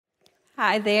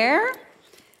Hi there.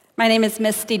 My name is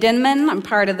Misty Denman. I'm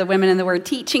part of the Women in the Word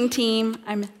teaching team.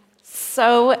 I'm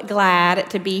so glad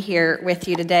to be here with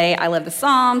you today. I love the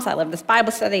Psalms. I love this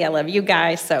Bible study. I love you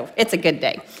guys, so it's a good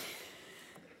day.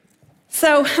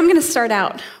 So I'm going to start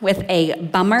out with a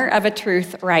bummer of a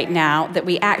truth right now that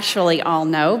we actually all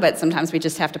know, but sometimes we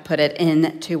just have to put it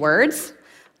into words.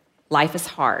 Life is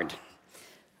hard.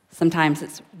 Sometimes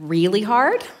it's really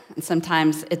hard, and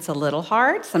sometimes it's a little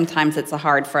hard. Sometimes it's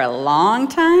hard for a long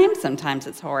time. Sometimes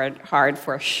it's hard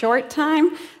for a short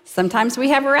time. Sometimes we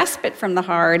have a respite from the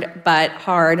hard, but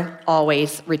hard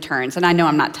always returns. And I know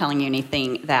I'm not telling you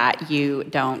anything that you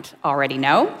don't already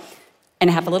know. And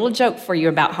I have a little joke for you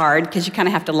about hard, because you kind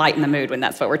of have to lighten the mood when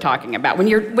that's what we're talking about.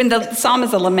 When the psalm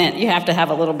is a lament, you have to have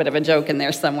a little bit of a joke in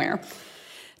there somewhere.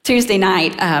 Tuesday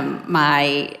night,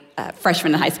 my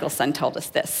freshman in high school son told us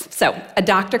this. So a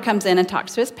doctor comes in and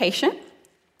talks to his patient,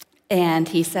 and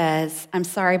he says, "I'm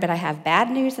sorry, but I have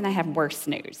bad news and I have worse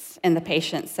news." And the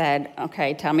patient said,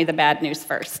 "Okay, tell me the bad news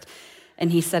first."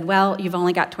 And he said, "Well, you've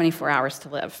only got 24 hours to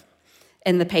live."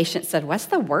 And the patient said, "What's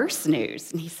the worst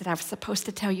news?" And he said, "I was supposed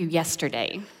to tell you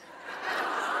yesterday."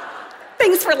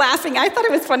 Thanks for laughing. I thought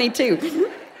it was funny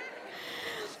too.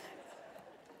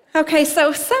 Okay,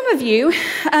 so some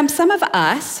of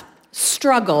us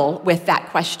struggle with that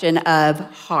question of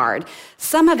hard.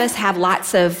 Some of us have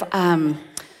lots of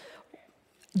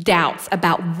doubts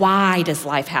about why does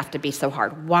life have to be so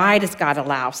hard? Why does God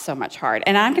allow so much hard?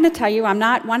 And I'm going to tell you, I'm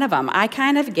not one of them. I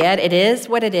kind of get it is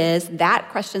what it is. That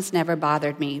question's never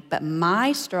bothered me, but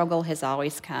my struggle has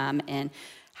always come in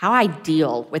how I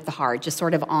deal with the hard, just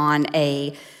sort of on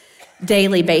a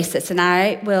daily basis. And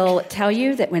I will tell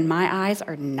you that when my eyes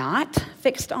are not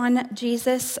fixed on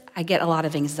Jesus, I get a lot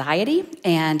of anxiety,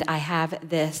 and I have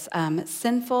this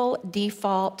sinful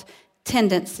default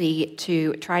tendency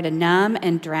to try to numb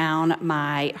and drown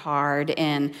my hard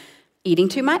in eating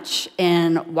too much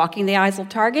and walking the aisle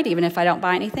Target, even if I don't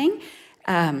buy anything,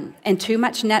 and too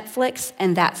much Netflix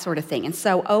and that sort of thing. And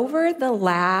so over the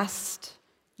last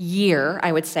year,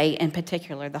 I would say in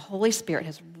particular, the Holy Spirit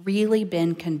has really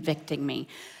been convicting me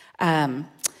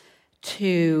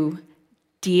to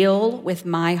deal with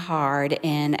my hard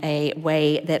in a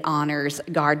way that honors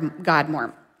God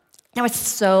more. I was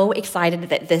so excited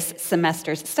that this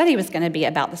semester's study was going to be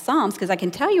about the Psalms, because I can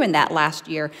tell you in that last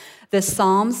year, the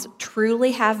Psalms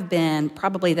truly have been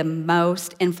probably the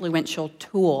most influential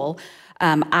tool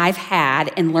I've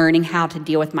had in learning how to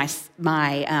deal with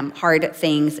my hard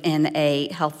things in a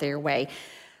healthier way.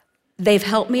 They've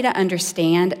helped me to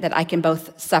understand that I can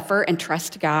both suffer and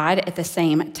trust God at the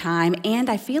same time, and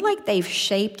I feel like they've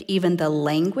shaped even the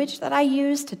language that I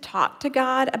use to talk to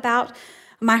God about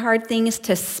my hard things,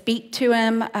 to speak to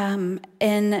Him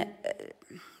in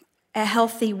a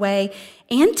healthy way,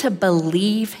 and to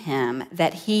believe Him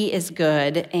that He is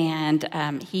good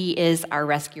and He is our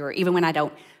rescuer, even when I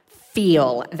don't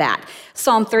feel that.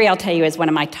 Psalm 3, I'll tell you, is one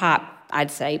of my top, I'd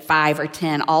say, 5 or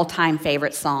 10 all-time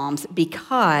favorite Psalms,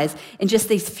 because in just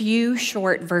these few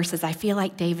short verses, I feel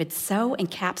like David so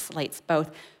encapsulates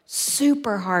both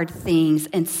super hard things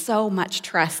and so much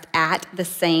trust at the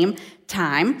same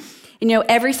time. You know,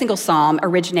 every single psalm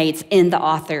originates in the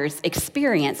author's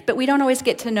experience, but we don't always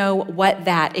get to know what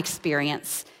that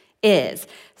experience is.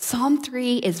 Psalm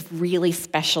 3 is really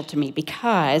special to me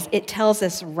because it tells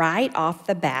us right off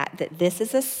the bat that this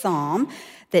is a psalm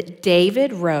that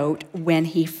David wrote when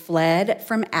he fled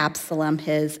from Absalom,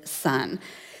 his son.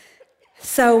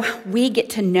 So we get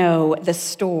to know the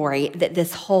story that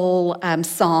this whole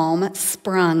psalm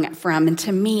sprung from, and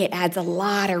to me it adds a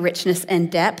lot of richness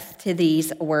and depth to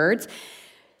these words.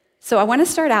 So I want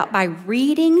to start out by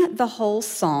reading the whole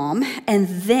psalm, and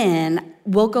then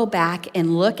we'll go back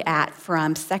and look at,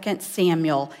 from 2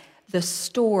 Samuel, the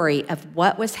story of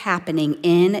what was happening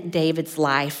in David's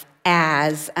life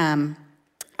as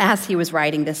he was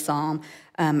writing this psalm,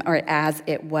 or as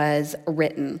it was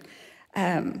written.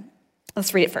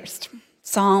 Let's read it first.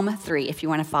 Psalm 3, if you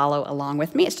want to follow along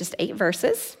with me. It's just 8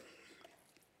 verses.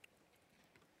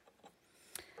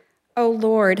 O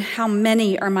Lord, how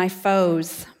many are my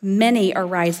foes? Many are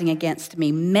rising against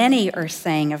me. Many are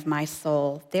saying of my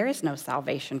soul, there is no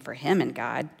salvation for him in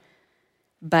God.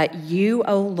 But you,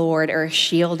 O Lord, are a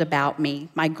shield about me,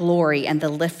 my glory and the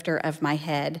lifter of my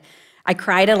head. I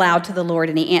cried aloud to the Lord,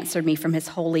 and he answered me from his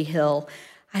holy hill.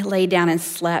 I lay down and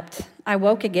slept. I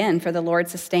woke again, for the Lord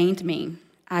sustained me.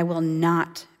 I will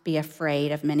not be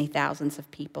afraid of many thousands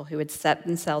of people who would set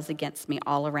themselves against me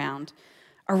all around.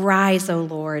 Arise, O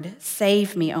Lord,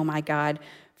 save me, O my God,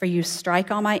 for you strike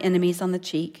all my enemies on the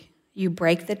cheek. You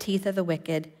break the teeth of the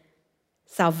wicked.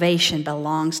 Salvation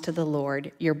belongs to the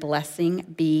Lord. Your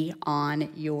blessing be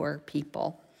on your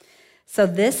people. So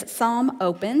this psalm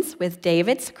opens with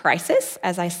David's crisis.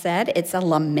 As I said, it's a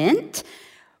lament.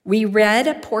 We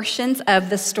read portions of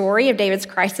the story of David's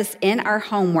crisis in our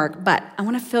homework, but I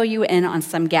want to fill you in on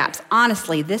some gaps.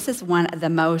 Honestly, this is one of the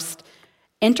most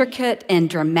intricate and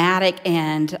dramatic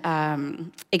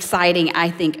and exciting,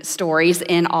 I think, stories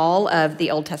in all of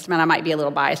the Old Testament. I might be a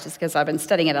little biased just because I've been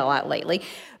studying it a lot lately.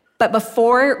 But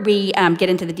before we get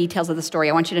into the details of the story,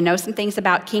 I want you to know some things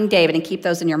about King David and keep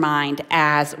those in your mind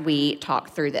as we talk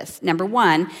through this. Number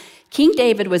one, King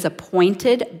David was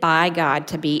appointed by God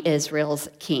to be Israel's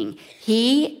king.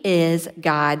 He is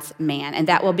God's man, and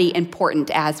that will be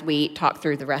important as we talk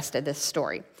through the rest of this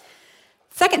story.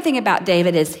 Second thing about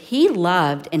David is he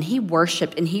loved and he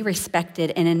worshiped and he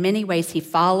respected, and in many ways he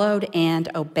followed and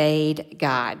obeyed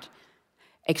God,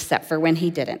 except for when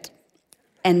he didn't.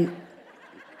 And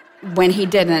when he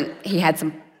didn't, he had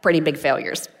some pretty big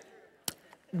failures.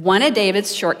 One of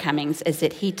David's shortcomings is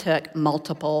that he took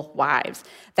multiple wives.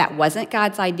 That wasn't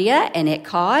God's idea, and it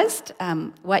caused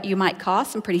what you might call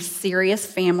some pretty serious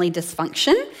family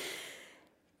dysfunction.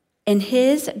 In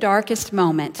his darkest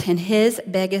moment, in his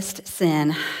biggest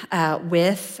sin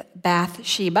with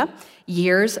Bathsheba,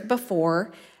 years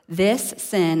before, this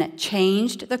sin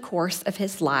changed the course of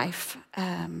his life.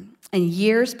 And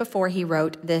years before he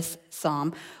wrote this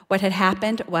psalm, what had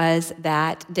happened was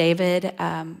that David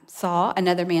saw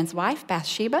another man's wife,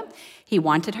 Bathsheba. He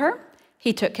wanted her.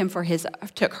 He took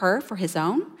her for his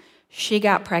own. She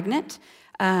got pregnant,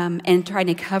 and trying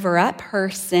to cover up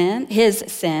his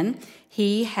sin,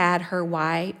 he had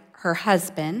her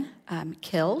husband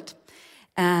killed,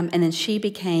 and then she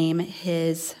became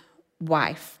his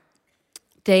wife.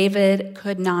 David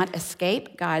could not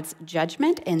escape God's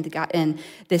judgment and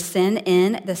the sin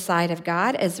in the sight of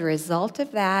God. As a result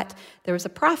of that, there was a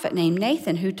prophet named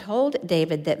Nathan who told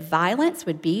David that violence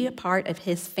would be a part of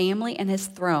his family and his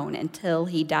throne until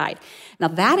he died. Now,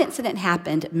 that incident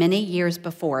happened many years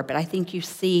before, but I think you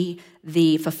see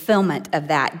the fulfillment of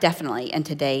that definitely in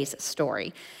today's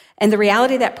story. And the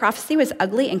reality of that prophecy was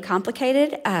ugly and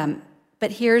complicated,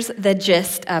 but here's the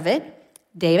gist of it.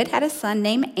 David had a son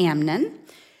named Amnon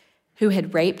who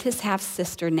had raped his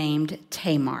half-sister named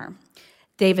Tamar.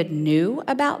 David knew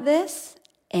about this,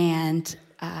 and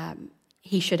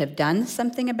he should have done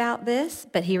something about this,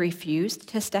 but he refused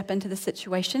to step into the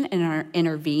situation and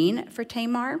intervene for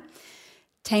Tamar.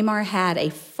 Tamar had a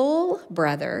full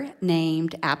brother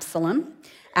named Absalom.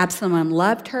 Absalom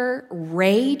loved her,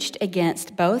 raged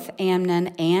against both Amnon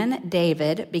and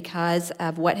David because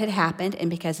of what had happened and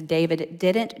because David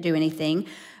didn't do anything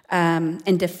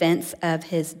in defense of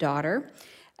his daughter.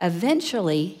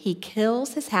 Eventually, he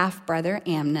kills his half-brother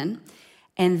Amnon,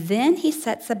 and then he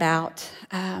sets about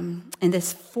in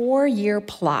this 4-year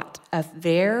plot of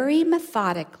very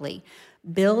methodically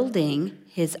building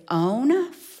his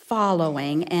own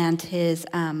following and his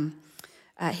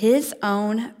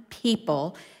own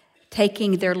people,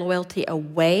 taking their loyalty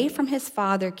away from his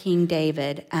father, King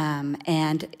David,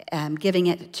 and giving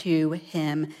it to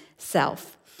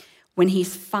himself. When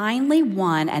he's finally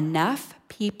won enough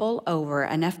people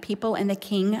in the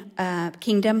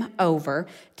kingdom over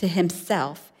to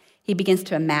himself, he begins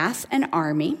to amass an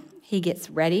army. He gets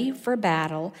ready for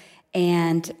battle,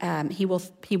 and he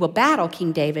will battle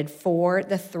King David for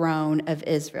the throne of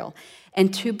Israel.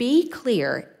 And to be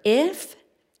clear, if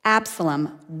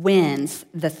Absalom wins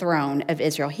the throne of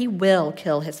Israel, he will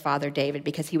kill his father David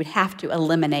because he would have to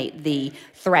eliminate the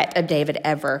threat of David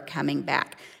ever coming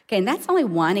back. Okay, and that's only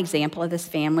one example of this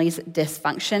family's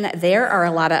dysfunction. There are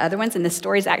a lot of other ones, and this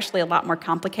story is actually a lot more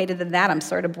complicated than that. I'm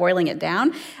sort of boiling it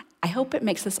down. I hope it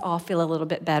makes us all feel a little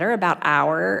bit better about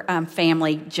our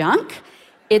family junk.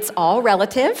 It's all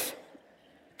relative.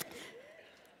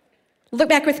 Look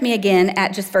back with me again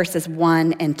at just verses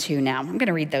 1 and 2 now. I'm going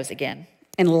to read those again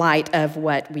in light of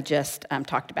what we just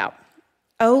talked about.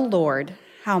 O Lord,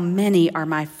 how many are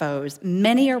my foes?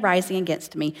 Many are rising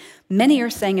against me. Many are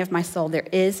saying of my soul, there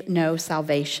is no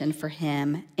salvation for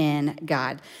him in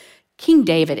God. King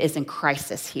David is in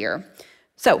crisis here.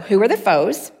 So who are the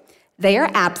foes? They are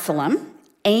Absalom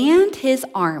and his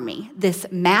army, this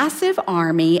massive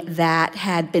army that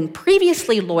had been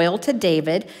previously loyal to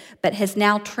David, but has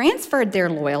now transferred their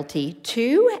loyalty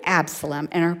to Absalom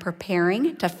and are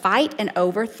preparing to fight and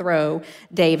overthrow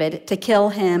David, to kill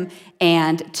him,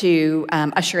 and to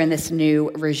usher in this new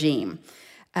regime.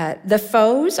 The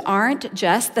foes aren't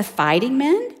just the fighting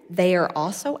men. They are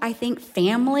also, I think,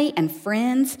 family and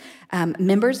friends,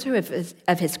 members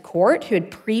of his court who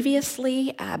had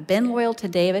previously been loyal to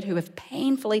David, who have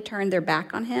painfully turned their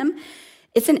back on him.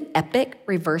 It's an epic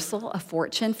reversal of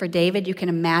fortune for David. You can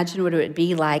imagine what it would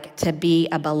be like to be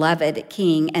a beloved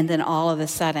king and then all of a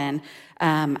sudden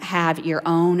have your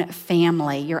own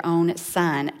family, your own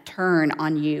son turn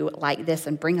on you like this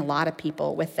and bring a lot of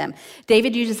people with them.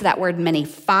 David uses that word many,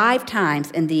 5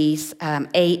 times in these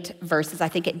 8 verses. I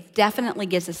think it definitely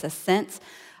gives us a sense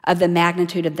of the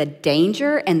magnitude of the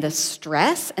danger and the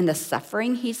stress and the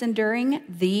suffering he's enduring.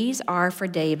 These are for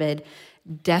David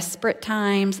desperate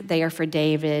times. They are for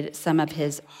David some of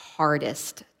his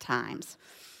hardest times.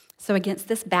 So against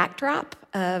this backdrop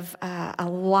of a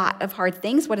lot of hard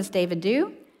things, what does David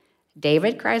do?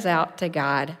 David cries out to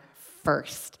God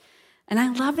first. And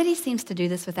I love that he seems to do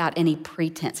this without any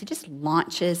pretense. He just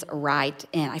launches right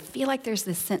in. I feel like there's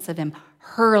this sense of him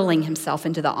hurling himself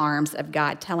into the arms of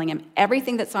God, telling him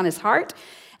everything that's on his heart,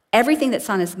 everything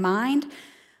that's on his mind.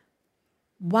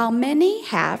 While many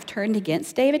have turned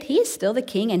against David, he is still the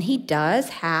king, and he does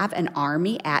have an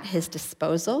army at his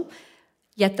disposal.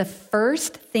 Yet the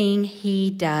first thing he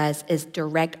does is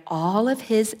direct all of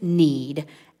his need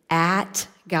at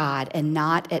God and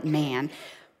not at man.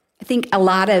 I think a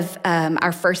lot of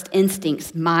our first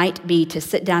instincts might be to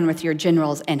sit down with your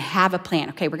generals and have a plan.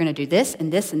 Okay, we're going to do this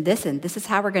and this and this, and this is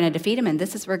how we're going to defeat them, and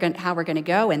this is how we're going to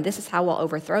go, and this is how we'll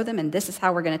overthrow them, and this is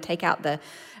how we're going to take out the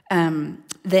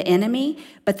enemy.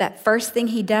 But that first thing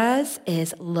he does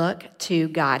is look to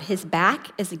God. His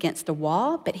back is against the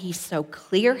wall, but he's so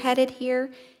clear-headed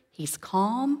here. He's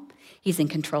calm. He's in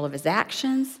control of his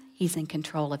actions. He's in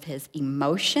control of his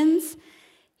emotions.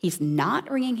 He's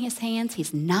not wringing his hands.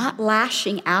 He's not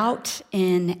lashing out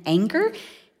in anger.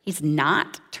 He's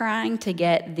not trying to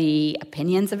get the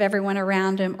opinions of everyone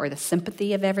around him or the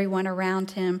sympathy of everyone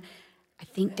around him. I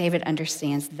think David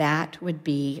understands that would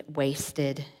be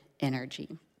wasted energy.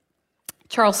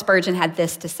 Charles Spurgeon had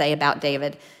this to say about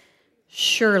David: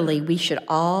 "Surely we should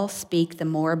all speak the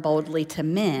more boldly to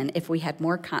men if we had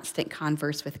more constant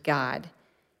converse with God.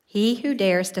 He who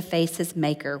dares to face his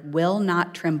Maker will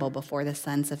not tremble before the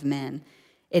sons of men."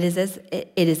 It is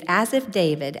as if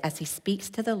David, as he speaks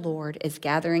to the Lord, is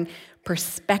gathering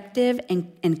perspective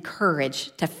and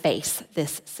courage to face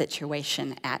this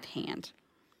situation at hand.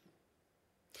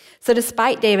 So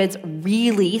despite David's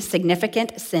really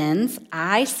significant sins,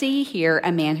 I see here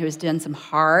a man who has done some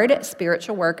hard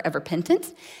spiritual work of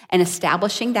repentance and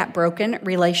establishing that broken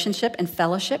relationship and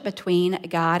fellowship between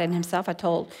God and himself. I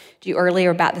told you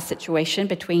earlier about the situation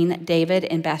between David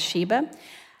and Bathsheba.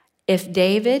 If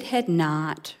David had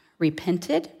not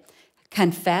repented,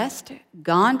 confessed,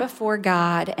 gone before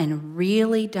God, and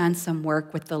really done some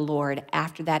work with the Lord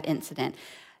after that incident,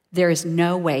 there is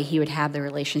no way he would have the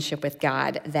relationship with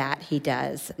God that he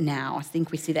does now. I think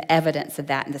we see the evidence of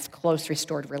that in this close,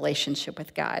 restored relationship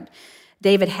with God.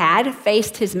 David had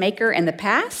faced his Maker in the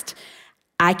past.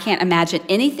 I can't imagine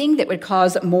anything that would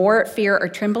cause more fear or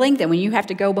trembling than when you have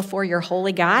to go before your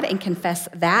holy God and confess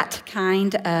that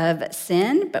kind of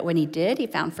sin. But when he did, he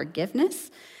found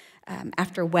forgiveness.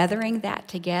 After weathering that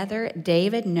together,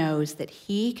 David knows that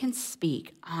he can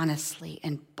speak honestly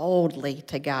and boldly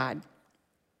to God.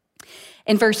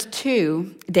 In verse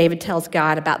 2, David tells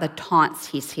God about the taunts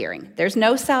he's hearing. There's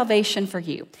no salvation for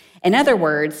you. In other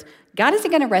words, God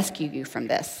isn't going to rescue you from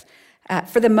this.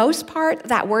 For the most part,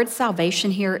 that word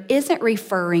salvation here isn't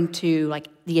referring to like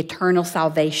the eternal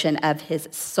salvation of his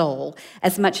soul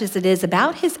as much as it is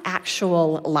about his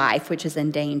actual life, which is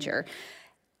in danger.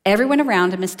 Everyone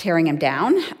around him is tearing him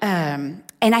down. And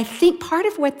I think part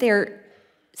of what they're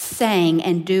saying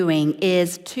and doing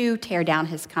is to tear down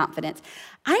his confidence.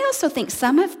 I also think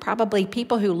some of probably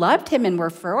people who loved him and were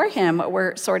for him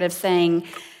were sort of saying,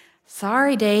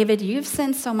 sorry, David, you've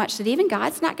sinned so much that even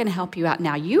God's not going to help you out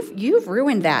now. You've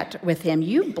ruined that with him.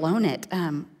 You've blown it.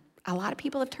 A lot of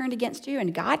people have turned against you,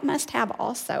 and God must have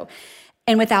also.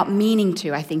 And without meaning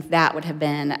to, I think that would have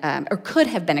been, or could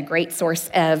have been, a great source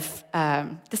of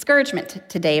discouragement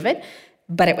to David,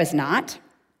 but it was not.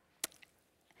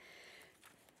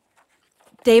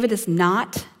 David is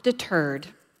not deterred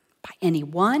by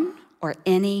anyone or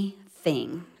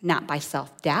anything, not by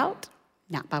self-doubt,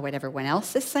 not by what everyone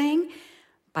else is saying,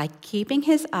 by keeping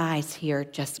his eyes here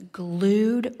just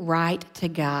glued right to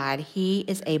God. He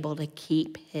is able to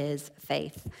keep his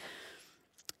faith.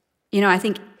 You know, I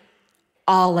think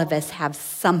all of us have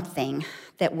something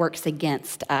that works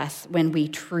against us when we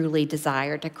truly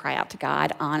desire to cry out to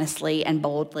God honestly and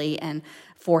boldly and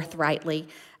forthrightly.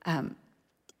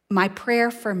 My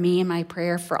prayer for me and my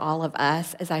prayer for all of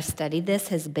us as I've studied this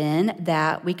has been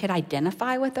that we could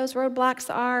identify what those roadblocks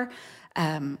are,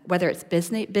 whether it's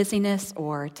busyness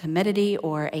or timidity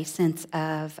or a sense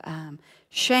of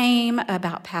shame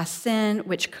about past sin,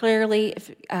 which clearly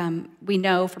we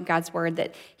know from God's word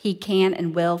that he can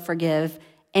and will forgive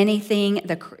anything.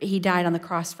 He died on the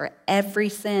cross for every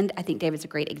sin. I think David's a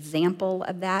great example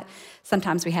of that.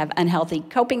 Sometimes we have unhealthy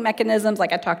coping mechanisms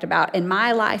like I talked about in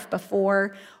my life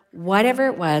before. Whatever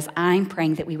it was, I'm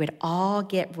praying that we would all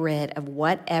get rid of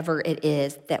whatever it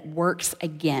is that works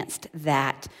against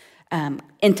that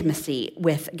intimacy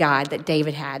with God that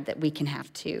David had, that we can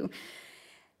have too.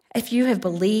 If you have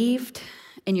believed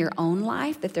in your own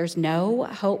life that there's no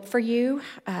hope for you,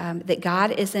 that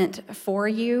God isn't for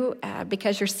you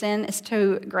because your sin is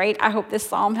too great, I hope this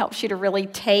psalm helps you to really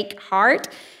take heart.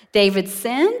 David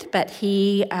sinned, but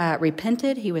he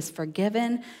repented. He was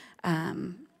forgiven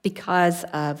because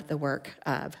of the work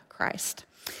of Christ.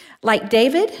 Like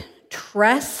David,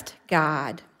 trust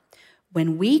God.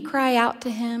 When we cry out to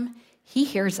him, he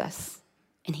hears us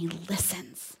and he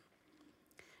listens.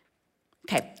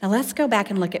 Okay, now let's go back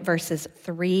and look at verses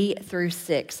 3 through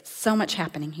 6. So much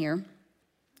happening here.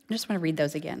 I just want to read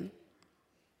those again.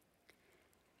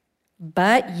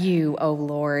 But you, O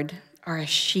Lord, are a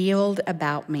shield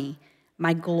about me,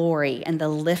 my glory and the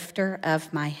lifter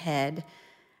of my head.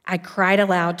 I cried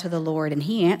aloud to the Lord, and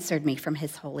he answered me from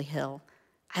his holy hill.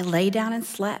 I lay down and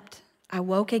slept. I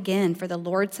woke again, for the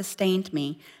Lord sustained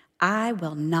me. I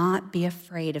will not be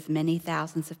afraid of many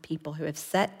thousands of people who have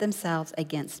set themselves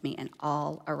against me and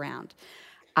all around.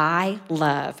 I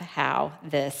love how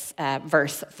this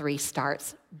verse 3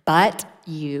 starts. But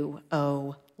you,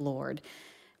 O Lord.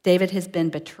 David has been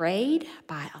betrayed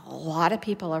by a lot of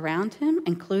people around him,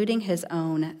 including his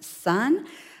own son.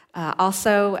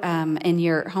 Also, in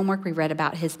your homework, we read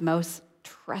about his most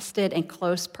trusted and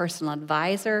close personal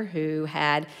advisor who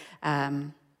had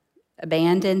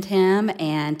abandoned him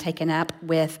and taken up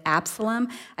with Absalom.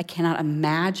 I cannot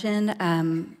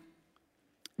imagine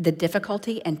the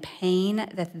difficulty and pain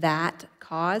that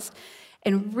caused.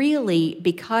 And really,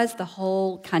 because the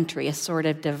whole country is sort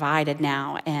of divided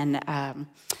now and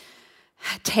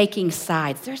taking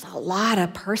sides, there's a lot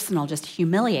of personal just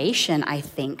humiliation, I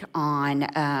think,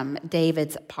 on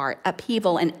David's part.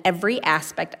 Upheaval in every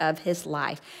aspect of his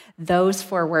life. Those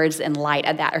 4 words in light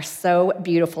of that are so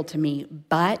beautiful to me.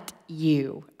 But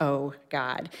you, oh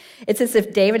God. It's as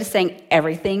if David is saying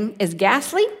everything is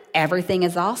ghastly, everything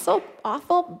is also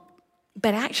awful,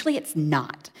 but actually it's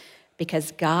not.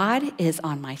 Because God is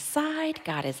on my side,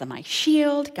 God is my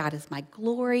shield, God is my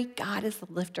glory, God is the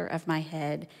lifter of my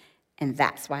head. And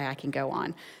that's why I can go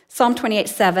on. Psalm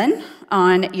 28:7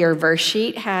 on your verse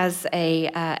sheet has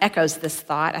echoes this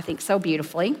thought, I think, so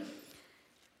beautifully.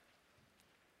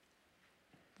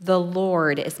 The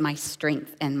Lord is my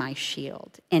strength and my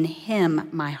shield. In him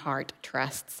my heart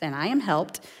trusts, and I am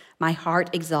helped. My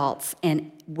heart exalts,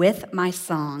 and with my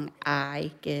song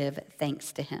I give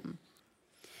thanks to him.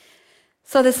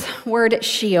 So this word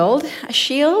shield, a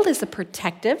shield is a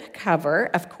protective cover,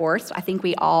 of course. I think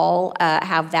we all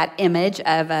have that image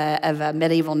of a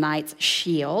medieval knight's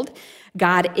shield.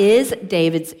 God is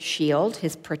David's shield,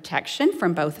 his protection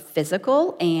from both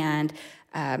physical and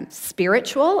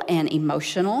spiritual and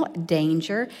emotional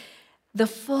danger. The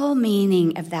full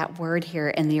meaning of that word here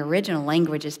in the original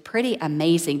language is pretty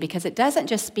amazing because it doesn't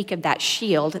just speak of that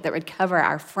shield that would cover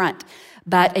our front,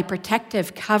 but a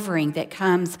protective covering that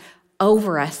comes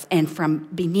over us and from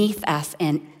beneath us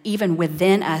and even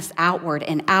within us, outward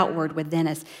and outward within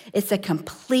us. It's a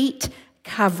complete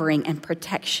covering and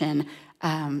protection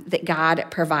that God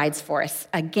provides for us.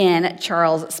 Again,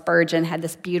 Charles Spurgeon had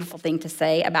this beautiful thing to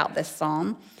say about this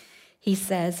psalm. He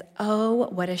says, "Oh,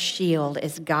 what a shield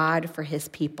is God for his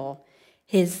people.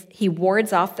 He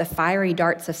wards off the fiery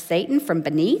darts of Satan from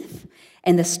beneath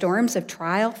and the storms of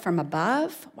trial from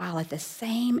above, while at the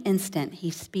same instant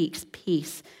he speaks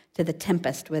peace to the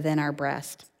tempest within our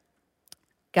breast."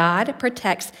 God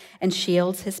protects and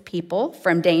shields his people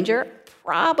from danger,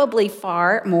 probably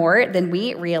far more than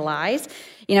we realize.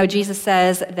 You know, Jesus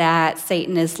says that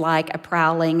Satan is like a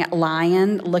prowling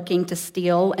lion looking to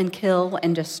steal and kill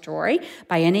and destroy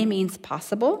by any means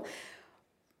possible.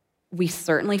 We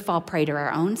certainly fall prey to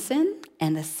our own sin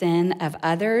and the sin of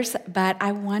others, but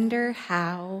I wonder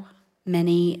how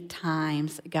many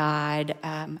times God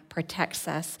protects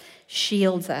us,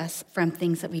 shields us from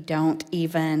things that we don't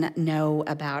even know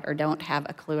about or don't have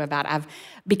a clue about. I've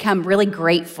become really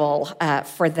grateful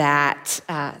for that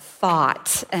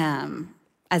thought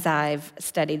as I've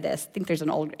studied this. I think there's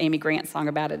an old Amy Grant song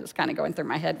about it. It's kind of going through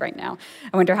my head right now.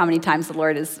 I wonder how many times the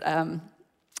Lord has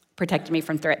protected me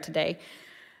from threat today.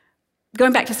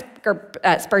 Going back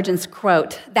to Spurgeon's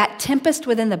quote, that tempest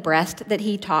within the breast that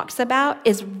he talks about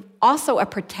is also a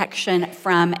protection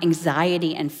from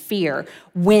anxiety and fear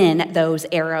when those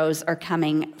arrows are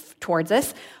coming towards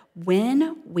us.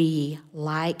 When we,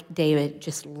 like David,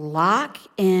 just lock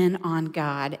in on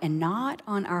God and not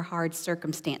on our hard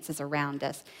circumstances around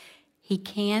us, he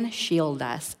can shield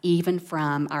us even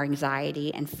from our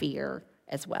anxiety and fear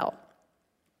as well.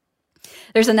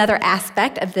 There's another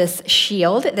aspect of this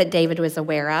shield that David was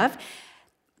aware of.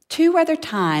 2 other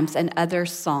times in other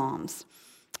Psalms,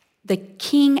 the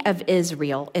king of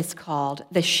Israel is called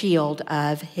the shield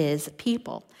of his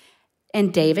people.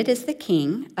 And David is the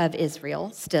king of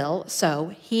Israel still, so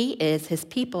he is his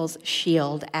people's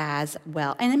shield as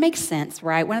well. And it makes sense,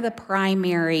 right? One of the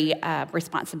primary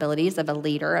responsibilities of a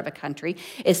leader of a country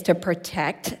is to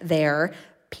protect their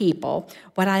people.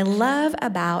 What I love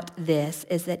about this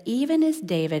is that even as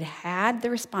David had the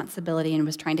responsibility and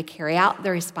was trying to carry out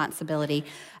the responsibility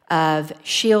of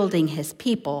shielding his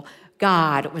people,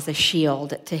 God was a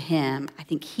shield to him. I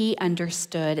think he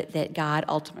understood that God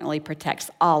ultimately protects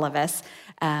all of us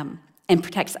and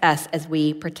protects us as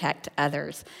we protect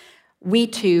others. We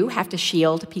too have to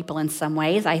shield people in some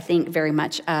ways. I think very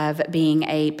much of being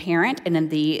a parent and in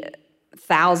the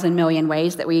 1,000 million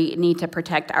ways that we need to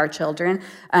protect our children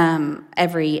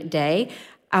every day.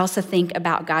 I also think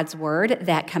about God's word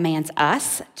that commands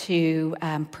us to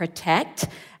protect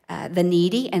the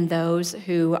needy and those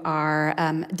who are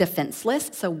defenseless.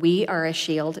 So we are a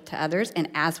shield to others, and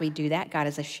as we do that, God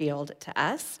is a shield to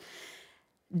us.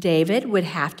 David would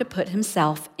have to put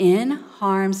himself in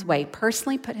harm's way,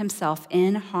 personally put himself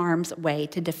in harm's way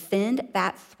to defend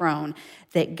that throne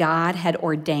that God had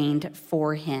ordained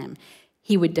for him.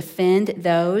 He would defend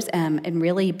those and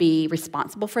really be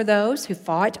responsible for those who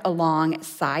fought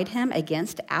alongside him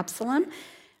against Absalom.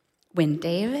 When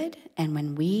David and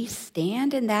when we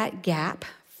stand in that gap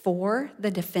for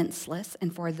the defenseless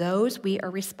and for those we are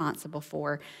responsible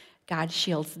for, God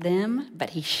shields them,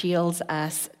 but he shields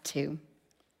us too.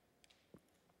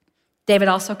 David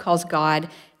also calls God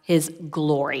his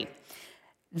glory.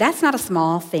 That's not a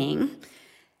small thing.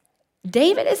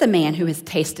 David is a man who has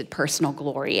tasted personal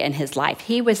glory in his life.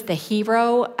 He was the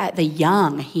hero, the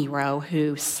young hero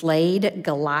who slayed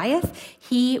Goliath.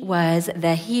 He was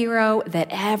the hero that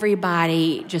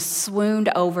everybody just swooned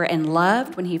over and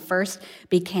loved when he first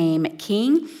became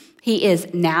king. He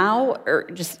is now, or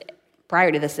just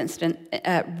prior to this incident,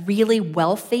 really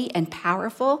wealthy and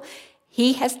powerful.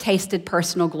 He has tasted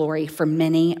personal glory for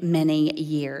many, many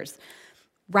years.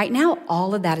 Right now,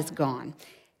 all of that is gone.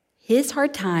 His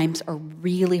hard times are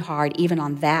really hard, even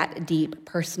on that deep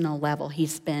personal level.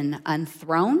 He's been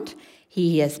unthroned.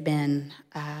 He has been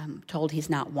told he's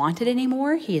not wanted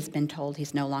anymore. He has been told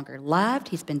he's no longer loved.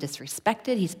 He's been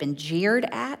disrespected. He's been jeered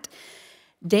at.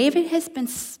 David has been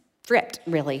stripped,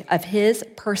 really, of his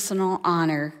personal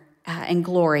honor and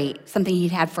glory, something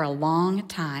he'd had for a long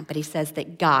time, but he says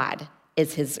that God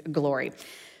is his glory.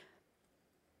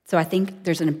 So I think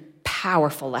there's a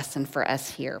powerful lesson for us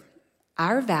here.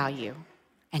 Our value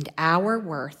and our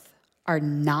worth are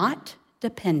not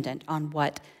dependent on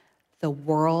what the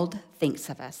world thinks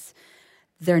of us.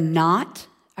 They're not,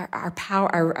 our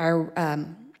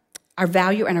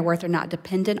value and our worth are not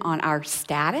dependent on our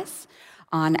status,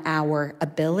 on our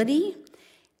ability.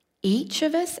 Each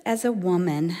of us as a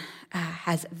woman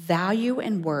has value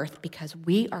and worth because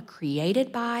we are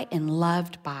created by and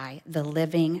loved by the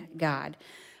living God.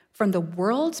 From the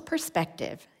world's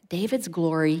perspective, David's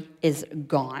glory is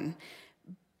gone,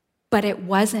 but it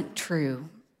wasn't true,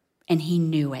 and he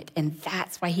knew it, and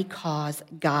that's why he calls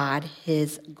God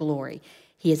his glory.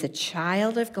 He is a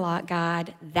child of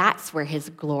God. That's where his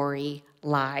glory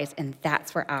lies, and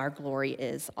that's where our glory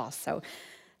is also.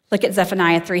 Look at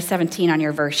Zephaniah 3:17 on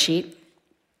your verse sheet.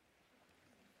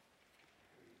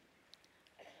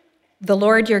 The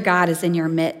Lord your God is in your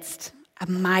midst,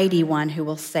 a mighty one who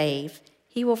will save.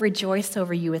 He will rejoice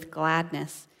over you with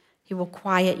gladness. He will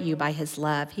quiet you by his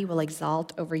love. He will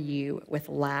exalt over you with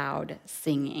loud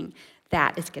singing.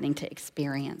 That is getting to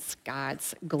experience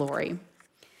God's glory.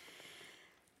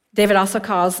 David also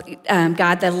calls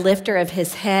God the lifter of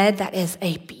his head. That is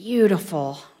a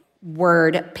beautiful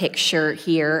word picture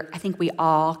here. I think we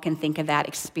all can think of that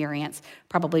experience,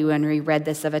 probably when we read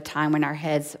this, of a time when our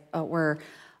heads were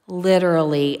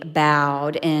literally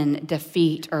bowed in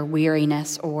defeat or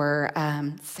weariness or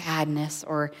sadness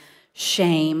or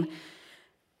shame.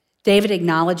 David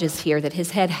acknowledges here that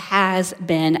his head has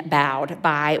been bowed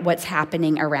by what's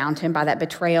happening around him, by that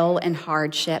betrayal and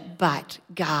hardship, but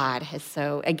God has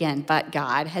so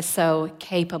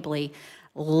capably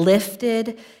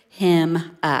lifted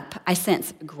him up. I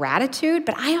sense gratitude,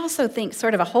 but I also think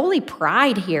sort of a holy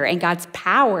pride here in God's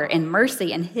power and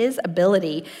mercy and his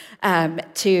ability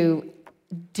to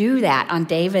do that on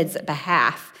David's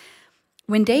behalf.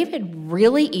 When David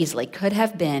really easily could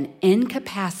have been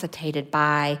incapacitated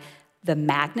by the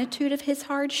magnitude of his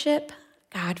hardship,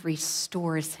 God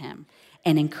restores him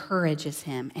and encourages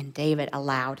him, and David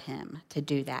allowed him to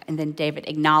do that. And then David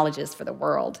acknowledges for the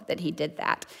world that he did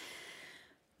that.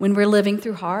 When we're living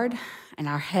through hard and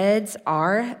our heads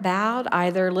are bowed,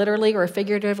 either literally or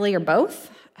figuratively or both,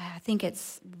 I think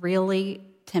it's really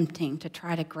tempting to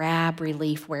try to grab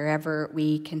relief wherever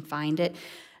we can find it.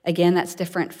 Again, that's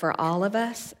different for all of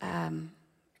us,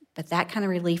 but that kind of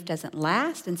relief doesn't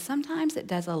last, and sometimes it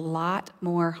does a lot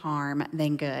more harm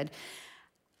than good.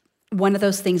 One of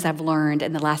those things I've learned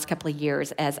in the last couple of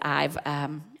years as I've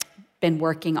been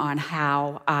working on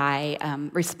how I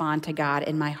respond to God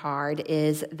in my heart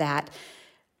is that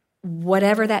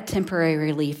whatever that temporary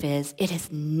relief is, it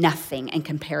is nothing in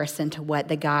comparison to what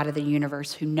the God of the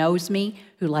universe, who knows me,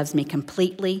 who loves me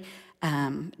completely,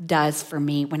 does for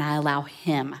me when I allow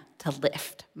him to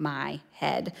lift my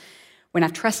head. When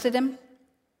I've trusted him,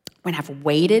 when I've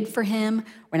waited for him,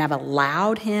 when I've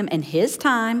allowed him in his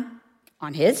time,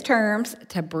 on his terms,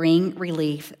 to bring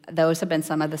relief, those have been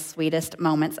some of the sweetest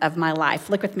moments of my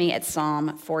life. Look with me at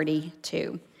Psalm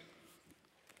 42.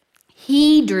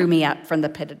 He drew me up from the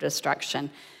pit of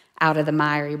destruction, out of the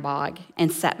miry bog,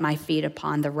 and set my feet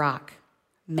upon the rock,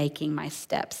 making my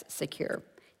steps secure.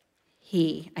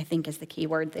 He, I think, is the key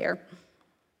word there.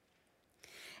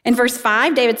 In verse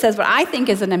 5, David says what I think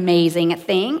is an amazing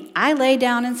thing. I lay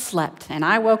down and slept, and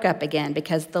I woke up again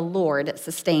because the Lord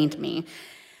sustained me.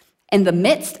 In the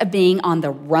midst of being on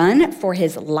the run for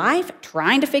his life,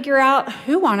 trying to figure out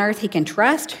who on earth he can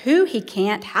trust, who he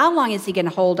can't, how long is he going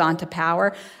to hold on to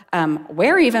power,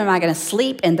 where even am I going to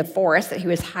sleep in the forest that he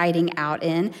was hiding out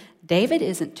in, David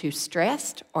isn't too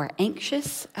stressed or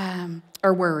anxious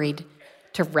or worried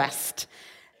to rest.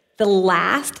 The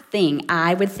last thing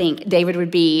I would think David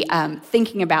would be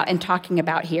thinking about and talking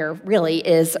about here really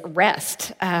is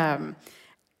rest.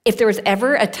 If there was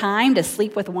ever a time to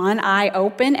sleep with one eye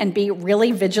open and be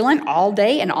really vigilant all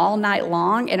day and all night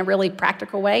long in a really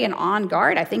practical way and on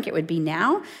guard, I think it would be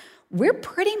now. We're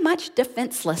pretty much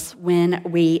defenseless when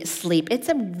we sleep. It's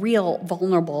a real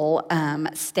vulnerable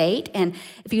state. And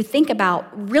if you think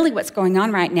about really what's going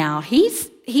on right now,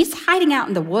 he's hiding out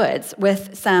in the woods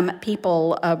with some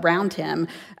people around him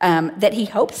that he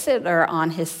hopes that are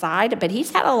on his side, but he's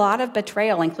had a lot of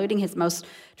betrayal, including his most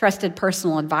trusted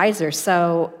personal advisor.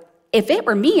 So if it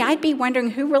were me, I'd be wondering,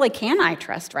 who really can I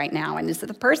trust right now? And is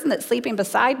the person that's sleeping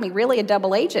beside me really a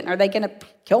double agent? Are they going to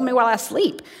kill me while I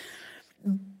sleep?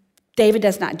 David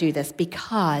does not do this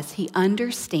because he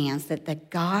understands that the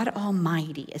God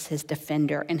Almighty is his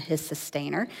defender and his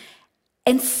sustainer.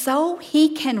 And so he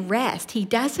can rest. He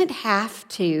doesn't have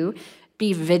to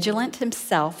be vigilant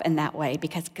himself in that way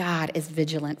because God is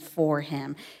vigilant for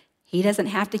him. He doesn't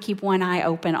have to keep one eye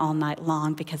open all night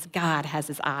long because God has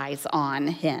his eyes on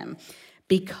him.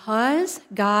 Because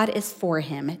God is for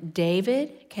him,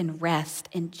 David can rest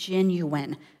in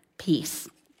genuine peace.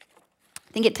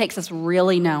 I think it takes us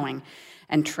really knowing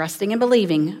and trusting and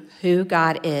believing who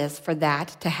God is for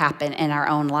that to happen in our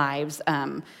own lives,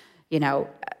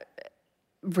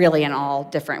 really in all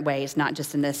different ways, not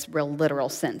just in this real literal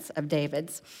sense of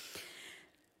David's.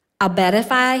 I'll bet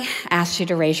if I asked you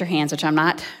to raise your hands, which I'm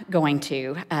not going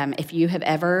to, if you have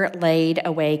ever laid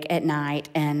awake at night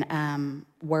and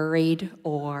worried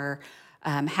or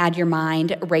had your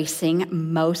mind racing,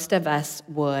 most of us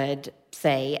would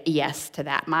say yes to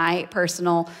that. My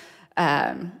personal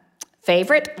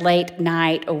favorite late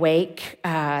night awake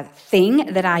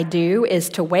thing that I do is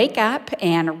to wake up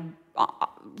and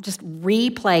just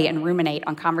replay and ruminate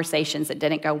on conversations that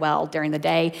didn't go well during the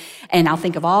day. And I'll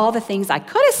think of all the things I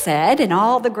could have said and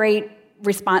all the great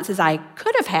responses I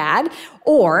could have had,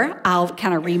 or I'll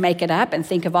kind of remake it up and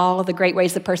think of all the great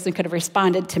ways the person could have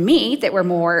responded to me that were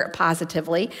more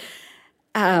positively.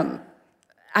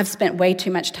 I've spent way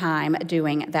too much time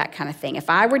doing that kind of thing. If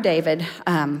I were David,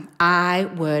 I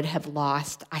would have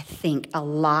lost, I think, a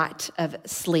lot of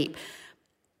sleep.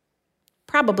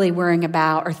 Probably worrying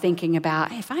about or thinking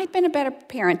about, if I'd been a better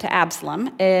parent to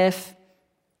Absalom, if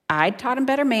I'd taught him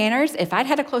better manners, if I'd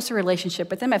had a closer relationship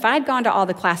with him, if I'd gone to all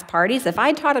the class parties, if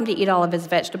I'd taught him to eat all of his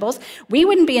vegetables, we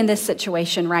wouldn't be in this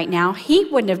situation right now. He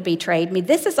wouldn't have betrayed me.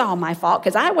 This is all my fault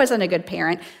because I wasn't a good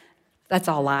parent. That's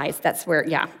all lies. That's where,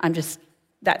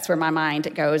 that's where my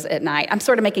mind goes at night. I'm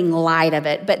sort of making light of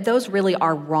it, but those really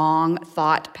are wrong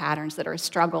thought patterns that are a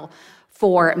struggle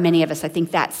For many of us, I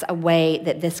think that's a way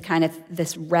that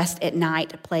this rest at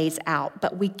night plays out.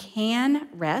 But we can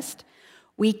rest.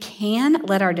 We can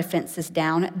let our defenses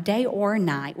down day or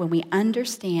night when we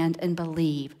understand and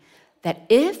believe that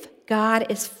if God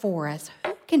is for us,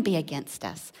 who can be against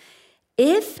us?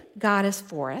 If God is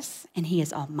for us, and he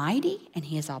is almighty, and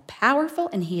he is all powerful,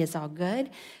 and he is all good,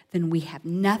 then we have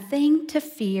nothing to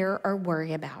fear or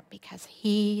worry about because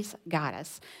he's got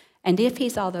us. And if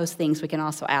he's all those things, we can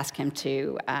also ask him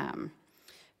to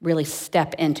really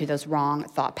step into those wrong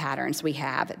thought patterns we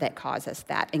have that cause us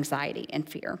that anxiety and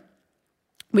fear.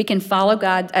 We can follow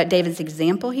David's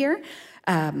example here.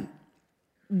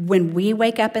 When we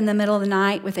wake up in the middle of the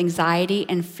night with anxiety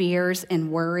and fears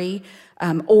and worry,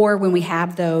 or when we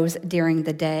have those during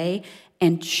the day,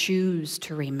 and choose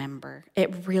to remember.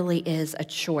 It really is a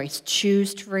choice.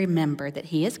 Choose to remember that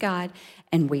he is God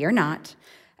and we are not.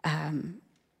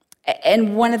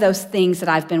 And one of those things that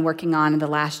I've been working on in the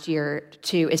last year,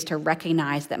 too, is to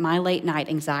recognize that my late night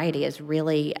anxiety is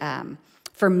really,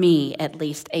 for me at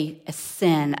least, a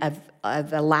sin of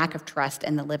a lack of trust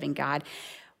in the living God.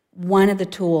 One of the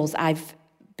tools I've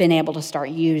been able to start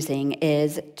using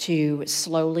is to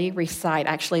slowly recite. I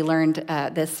actually learned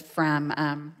this from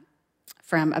a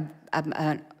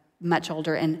much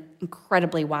older and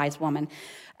incredibly wise woman,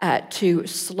 to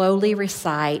slowly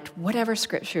recite whatever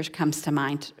scriptures comes to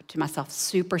mind to myself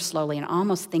super slowly and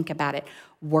almost think about it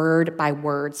word by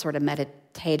word, sort of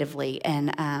meditatively.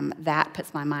 And that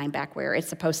puts my mind back where it's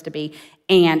supposed to be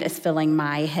and is filling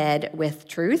my head with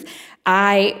truth.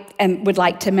 I would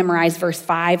like to memorize verse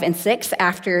 5 and 6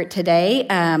 after today,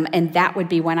 and that would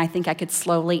be when I think I could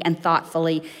slowly and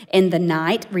thoughtfully in the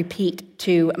night repeat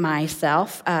to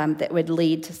myself. That would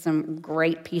lead to some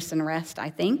great peace and rest,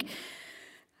 I think.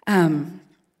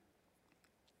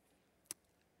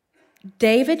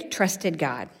 David trusted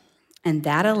God, and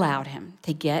that allowed him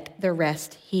to get the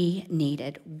rest he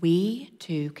needed. We,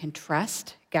 too, can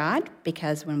trust God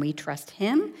because when we trust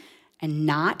him and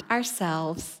not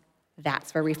ourselves,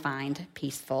 that's where we find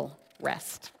peaceful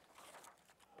rest.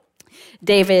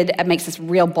 David makes this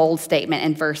real bold statement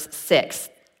in verse 6.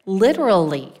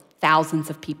 Literally, thousands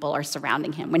of people are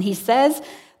surrounding him. When he says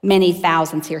many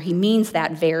thousands here, he means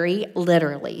that very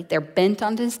literally. They're bent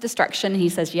on his destruction, and he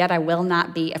says, yet I will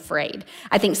not be afraid.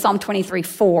 I think Psalm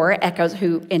 23:4 echoes,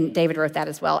 and David wrote that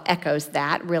as well, echoes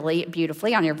that really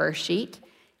beautifully on your verse sheet.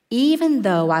 Even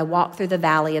though I walk through the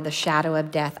valley of the shadow of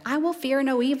death, I will fear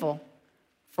no evil,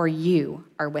 for you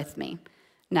are with me.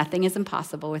 Nothing is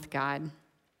impossible with God.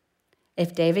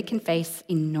 If David can face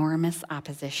enormous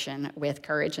opposition with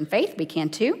courage and faith, we can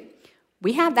too.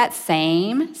 We have that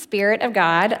same Spirit of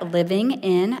God living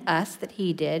in us that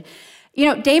he did. You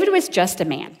know, David was just a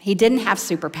man. He didn't have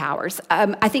superpowers.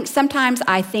 I think sometimes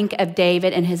I think of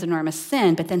David and his enormous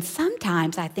sin, but then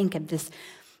sometimes I think of this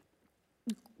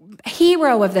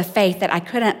hero of the faith that I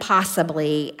couldn't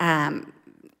possibly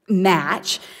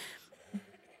match.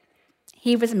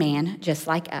 He was a man just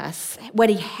like us. What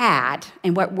he had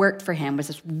and what worked for him was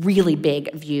this really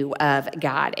big view of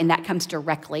God. And that comes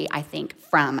directly, I think,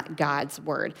 from God's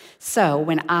word. So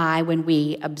when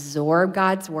we absorb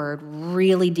God's word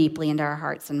really deeply into our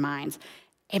hearts and minds,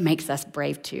 it makes us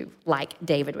brave too, like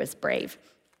David was brave.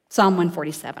 Psalm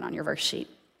 147 on your verse sheet.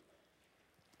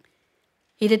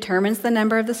 He determines the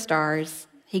number of the stars.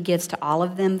 He gives to all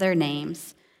of them their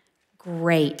names.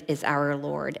 Great is our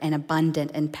Lord and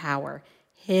abundant in power.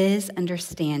 His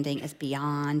understanding is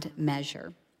beyond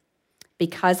measure.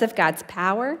 Because of God's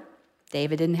power,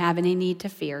 David didn't have any need to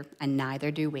fear, and neither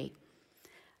do we.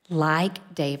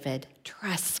 Like David,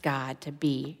 trust God to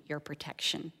be your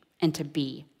protection and to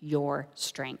be your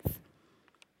strength.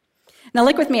 Now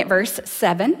look with me at verse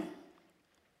 7.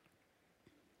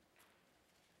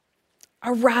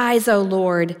 Arise, O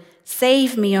Lord.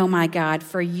 Save me, O my God,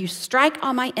 for you strike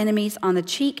all my enemies on the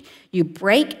cheek. You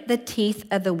break the teeth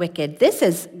of the wicked. This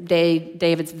is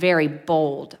David's very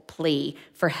bold plea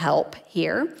for help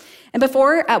here. And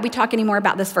before we talk any more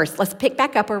about this verse, let's pick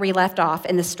back up where we left off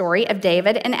in the story of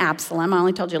David and Absalom. I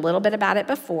only told you a little bit about it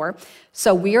before.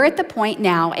 So we're at the point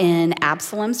now in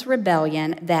Absalom's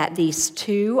rebellion that these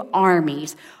two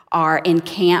armies are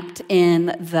encamped in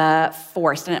the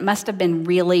forest. And it must have been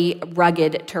really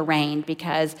rugged terrain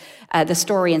because the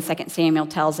story in 2 Samuel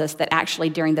tells us that actually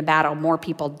during the battle, more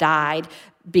people died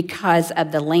because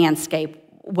of the landscape,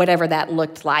 whatever that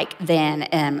looked like then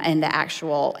in the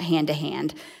actual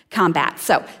hand-to-hand combat.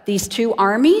 So these two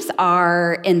armies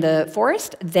are in the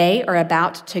forest. They are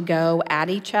about to go at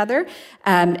each other.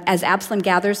 As Absalom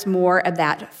gathers more of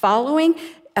that following,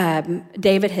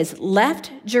 David has left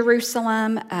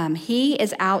Jerusalem. He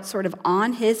is out sort of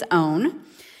on his own.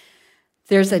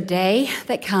 There's a day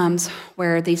that comes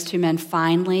where these two men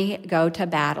finally go to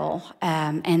battle,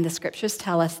 and the scriptures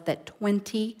tell us that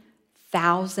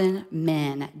 20,000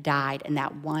 men died in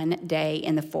that one day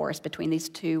in the forest between these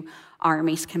two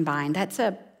armies combined. It's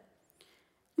a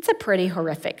pretty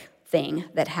horrific thing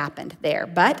that happened there.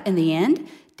 But in the end,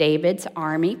 David's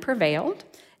army prevailed.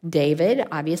 David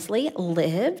obviously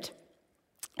lived.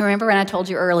 Remember when I told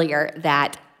you earlier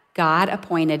that God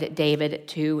appointed David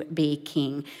to be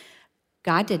king?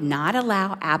 God did not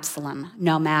allow Absalom,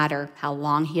 no matter how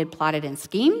long he had plotted and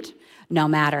schemed, no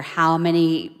matter how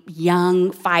many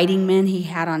young fighting men he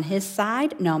had on his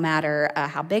side, no matter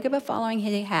how big of a following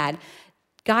he had,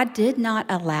 God did not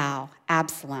allow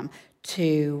Absalom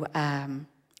to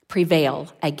prevail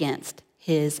against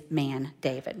his man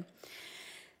David.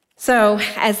 So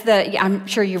I'm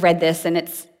sure you read this, and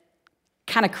it's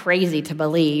kind of crazy to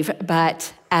believe,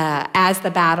 but as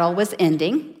the battle was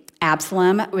ending,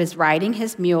 Absalom was riding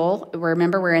his mule.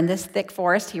 Remember, we're in this thick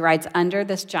forest. He rides under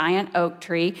this giant oak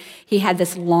tree. He had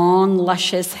this long,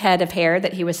 luscious head of hair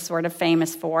that he was sort of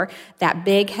famous for. That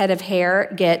big head of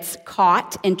hair gets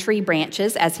caught in tree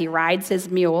branches as he rides his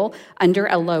mule under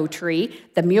a low tree.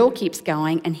 The mule keeps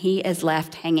going, and he is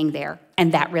left hanging there.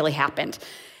 And that really happened.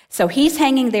 So he's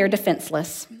hanging there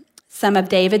defenseless. Some of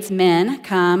David's men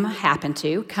happen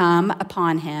to come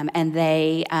upon him, and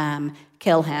they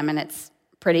kill him, and it's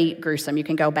pretty gruesome. You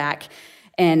can go back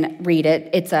and read it.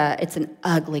 It's an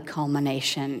ugly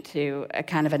culmination to a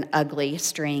kind of an ugly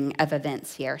string of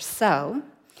events here. So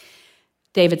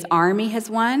David's army has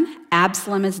won,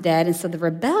 Absalom is dead, and so the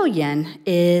rebellion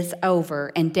is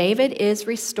over, and David is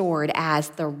restored as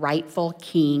the rightful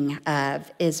king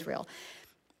of Israel.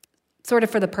 Sort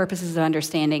of for the purposes of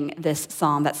understanding this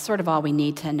psalm, that's sort of all we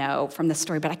need to know from the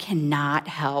story, but I cannot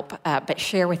help but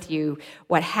share with you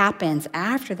what happens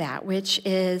after that, which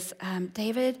is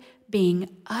David being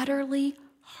utterly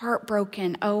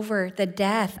heartbroken over the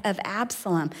death of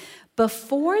Absalom.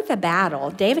 Before the battle,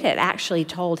 David had actually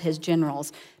told his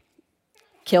generals,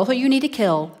 kill who you need to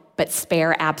kill, but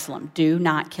spare Absalom. Do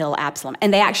not kill Absalom.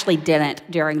 And they actually didn't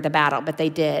during the battle, but they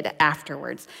did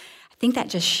afterwards. I think that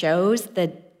just shows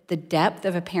the depth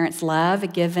of a parent's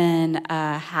love given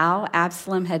how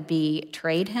Absalom had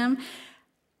betrayed him.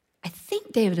 I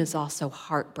think David is also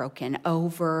heartbroken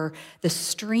over the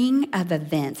string of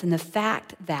events and the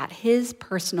fact that his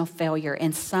personal failure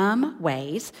in some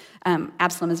ways,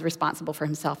 Absalom is responsible for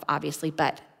himself, obviously,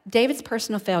 but David's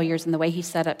personal failures and the way he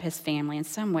set up his family in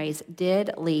some ways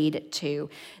did lead to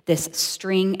this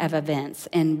string of events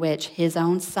in which his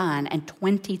own son and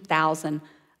 20,000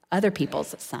 other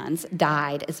people's sons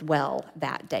died as well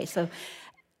that day. So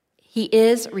he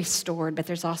is restored, but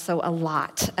there's also a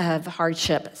lot of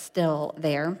hardship still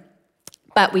there.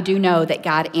 But we do know that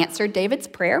God answered David's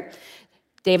prayer.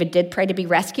 David did pray to be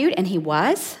rescued, and he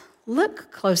was.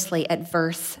 Look closely at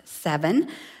verse 7,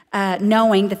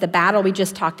 knowing that the battle we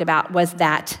just talked about was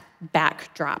that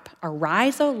backdrop.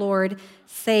 Arise, O Lord,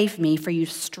 save me, for you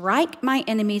strike my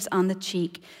enemies on the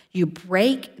cheek. You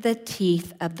break the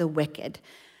teeth of the wicked.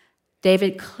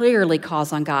 David clearly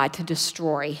calls on God to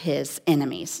destroy his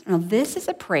enemies. Now, this is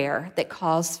a prayer that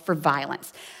calls for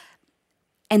violence.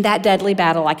 And that deadly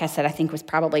battle, like I said, I think was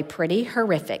probably pretty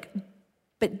horrific.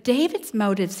 But David's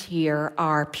motives here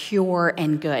are pure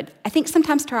and good. I think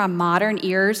sometimes to our modern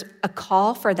ears, a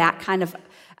call for that kind of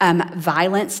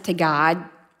violence to God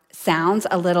sounds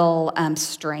a little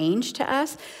strange to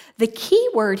us. The key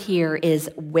word here is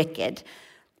wicked,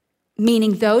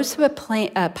 meaning those who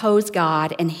oppose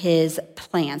God and his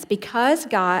plans. Because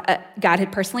God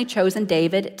had personally chosen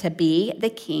David to be the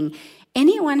king,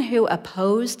 anyone who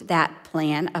opposed that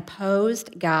plan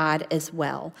opposed God as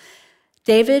well.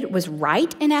 David was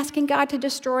right in asking God to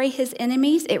destroy his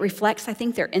enemies. It reflects, I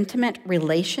think, their intimate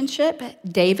relationship.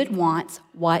 David wants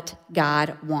what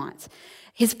God wants.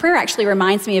 His prayer actually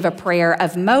reminds me of a prayer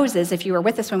of Moses. If you were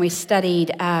with us when we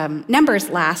studied Numbers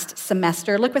last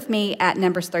semester, look with me at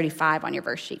Numbers 35 on your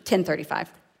verse sheet, 10:35.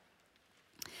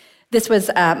 This was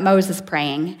Moses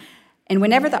praying. And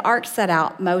whenever the ark set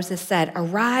out, Moses said,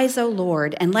 "Arise, O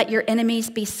Lord, and let your enemies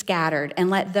be scattered,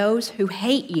 and let those who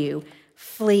hate you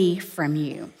flee from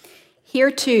you."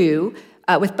 Here too,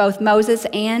 with both Moses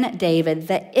and David,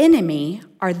 the enemy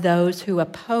are those who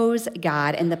oppose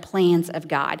God and the plans of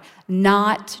God,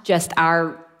 not just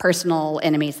our personal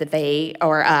enemies that they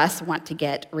or us want to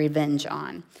get revenge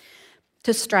on.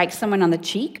 To strike someone on the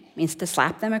cheek means to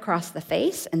slap them across the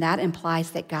face, and that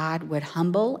implies that God would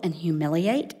humble and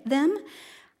humiliate them.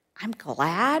 I'm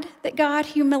glad that God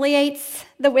humiliates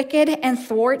the wicked and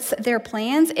thwarts their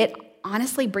plans. It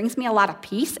honestly brings me a lot of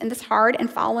peace in this hard and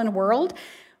fallen world.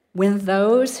 When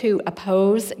those who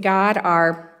oppose God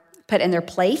are put in their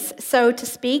place, so to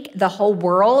speak, the whole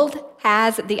world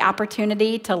has the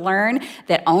opportunity to learn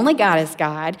that only God is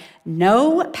God.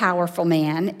 No powerful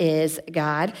man is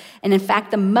God. And in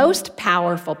fact, the most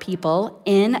powerful people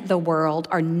in the world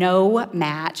are no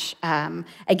match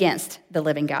against the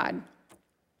living God.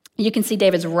 You can see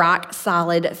David's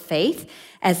rock-solid faith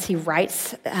as he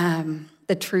writes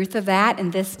the truth of that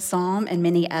in this psalm and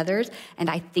many others. And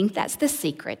I think that's the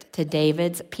secret to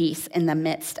David's peace in the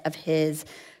midst of his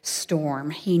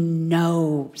storm. He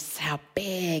knows how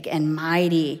big and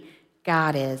mighty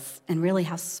God is, and really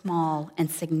how small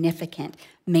and significant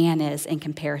man is in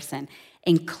comparison,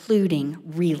 including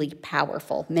really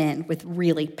powerful men with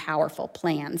really powerful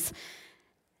plans.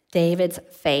 David's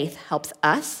faith helps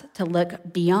us to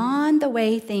look beyond the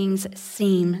way things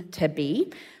seem to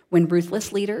be when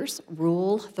ruthless leaders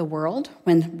rule the world,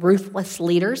 when ruthless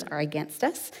leaders are against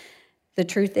us. The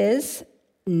truth is,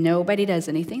 nobody does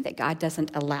anything that God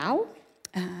doesn't allow,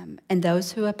 and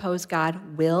those who oppose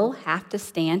God will have to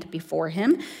stand before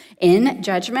him in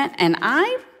judgment. And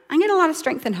I get a lot of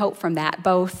strength and hope from that,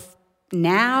 both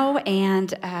now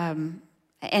and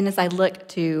as I look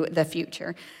to the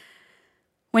future.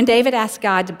 When David asked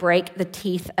God to break the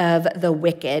teeth of the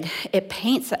wicked, it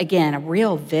paints, again, a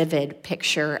real vivid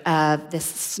picture of this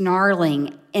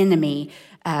snarling enemy,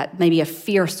 maybe a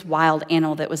fierce wild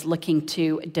animal that was looking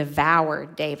to devour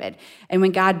David. And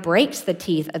when God breaks the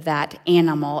teeth of that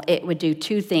animal, it would do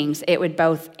two things. It would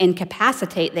both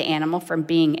incapacitate the animal from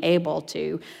being able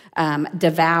to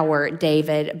devour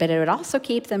David, but it would also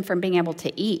keep them from being able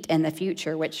to eat in the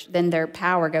future, which then their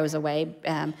power goes away.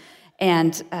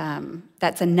 And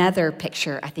that's another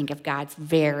picture, I think, of God's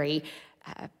very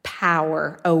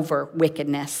power over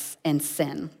wickedness and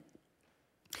sin.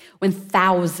 When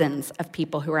thousands of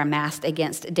people who were amassed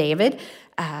against David,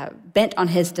 bent on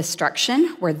his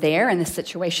destruction, were there and the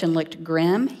situation looked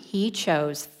grim, he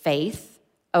chose faith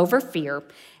over fear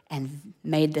and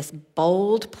made this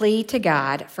bold plea to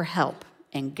God for help,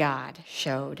 and God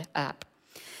showed up.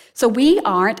 So we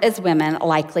aren't, as women,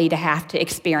 likely to have to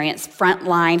experience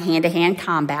frontline hand-to-hand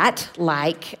combat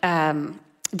like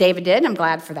David did. I'm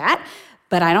glad for that.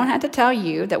 But I don't have to tell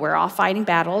you that we're all fighting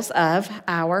battles of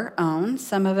our own.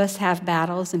 Some of us have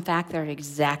battles, in fact, that are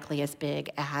exactly as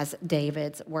big as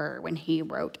David's were when he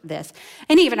wrote this.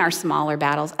 And even our smaller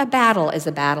battles, a battle is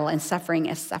a battle, and suffering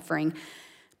is suffering.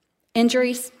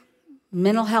 Injuries,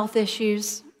 mental health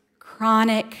issues,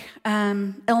 chronic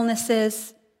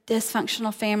illnesses,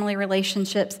 dysfunctional family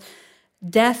relationships,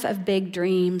 death of big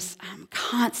dreams,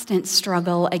 constant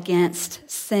struggle against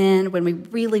sin when we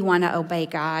really want to obey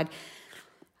God.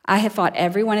 I have fought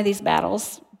every one of these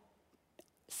battles,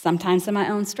 sometimes in my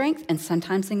own strength and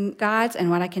sometimes in God's. And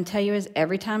what I can tell you is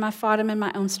every time I fought them in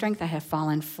my own strength, I have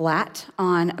fallen flat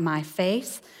on my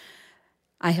face.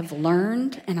 I have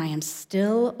learned, and I am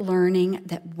still learning,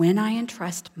 that when I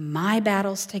entrust my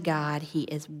battles to God, he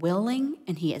is willing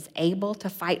and he is able to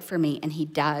fight for me, and he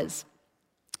does.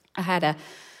 I had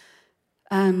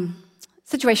a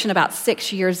situation about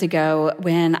 6 years ago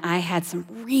when I had some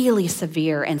really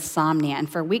severe insomnia, and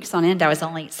for weeks on end, I was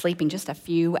only sleeping just a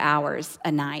few hours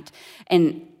a night,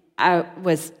 and I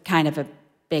was kind of a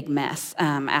big mess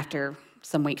after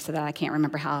some weeks of that. I can't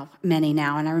remember how many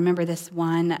now. And I remember this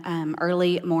one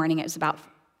early morning. It was about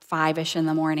 5-ish in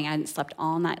the morning. I hadn't slept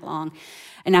all night long.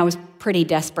 And I was pretty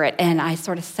desperate. And I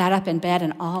sort of sat up in bed,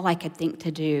 and all I could think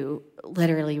to do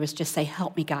literally was just say,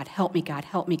 "Help me, God, help me, God,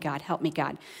 help me, God, help me,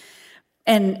 God."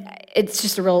 And it's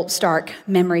just a real stark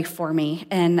memory for me.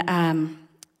 And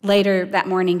later that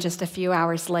morning, just a few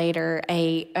hours later,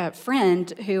 a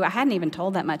friend who I hadn't even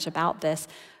told that much about this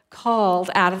called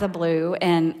out of the blue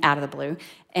and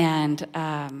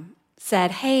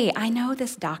said, "Hey, I know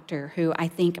this doctor who I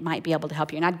think might be able to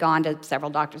help you." And I'd gone to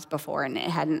several doctors before, and it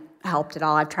hadn't helped at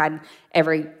all. I've tried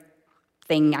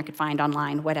everything I could find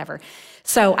online, whatever.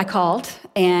 So I called,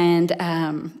 and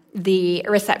the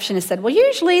receptionist said, "Well,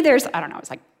 usually there's, I don't know, it's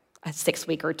like a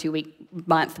 6-week or 2-week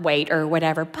month wait or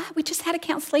whatever, but we just had a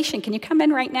cancellation. Can you come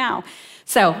in right now?"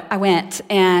 So I went,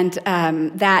 and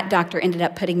that doctor ended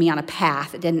up putting me on a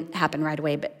path. It didn't happen right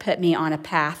away, but put me on a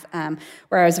path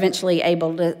where I was eventually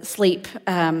able to sleep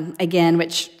again,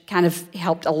 which kind of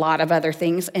helped a lot of other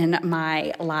things in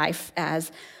my life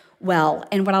as well.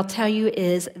 And what I'll tell you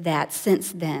is that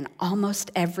since then,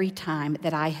 almost every time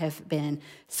that I have been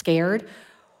scared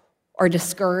or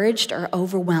discouraged or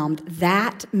overwhelmed,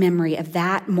 that memory of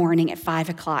that morning at 5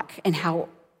 o'clock and how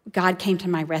God came to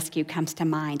my rescue comes to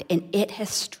mind. And it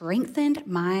has strengthened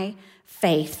my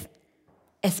faith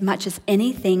as much as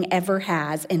anything ever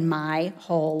has in my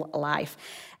whole life.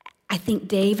 I think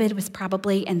David was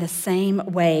probably in the same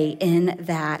way, in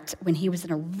that when he was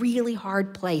in a really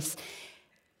hard place,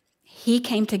 he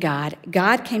came to God.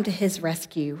 God came to his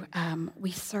rescue.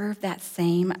 We serve that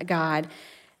same God.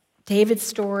 David's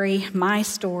story, my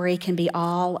story, can be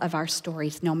all of our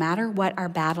stories. No matter what our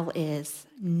battle is,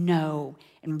 know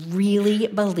and really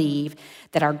believe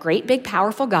that our great, big,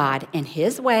 powerful God, in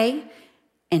his way,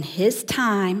 in his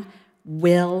time,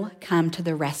 will come to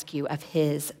the rescue of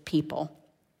his people.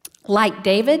 Like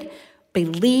David,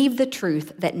 believe the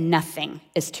truth that nothing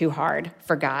is too hard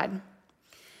for God.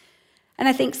 And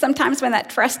I think sometimes when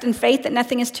that trust and faith that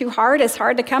nothing is too hard is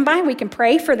hard to come by, we can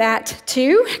pray for that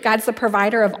too. God's the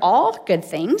provider of all good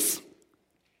things.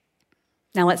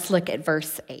 Now let's look at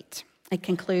verse 8. It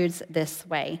concludes this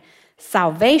way.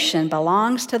 Salvation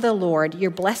belongs to the Lord.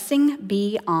 Your blessing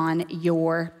be on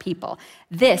your people.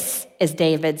 This is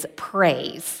David's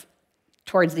praise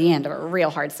towards the end of a real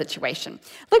hard situation.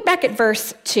 Look back at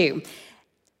verse 2.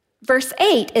 Verse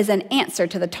 8 is an answer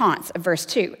to the taunts of verse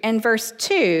 2. In verse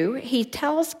 2, he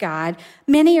tells God,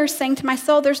 many are saying to my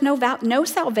soul, there's no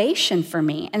salvation for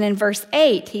me. And in verse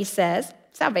 8, he says,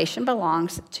 salvation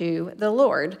belongs to the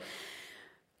Lord.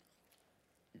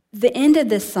 The end of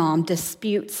this psalm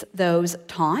disputes those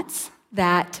taunts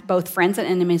that both friends and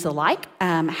enemies alike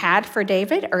had for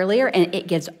David earlier, and it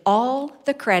gives all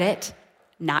the credit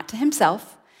not to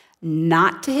himself,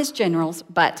 not to his generals,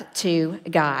 but to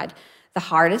God. The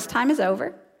hardest time is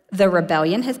over. The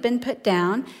rebellion has been put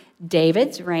down.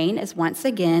 David's reign is once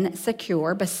again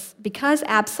secure. Because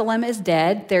Absalom is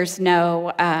dead, there's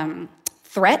no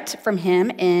threat from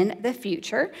him in the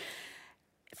future.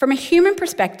 From a human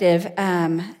perspective,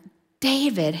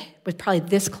 David was probably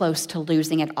this close to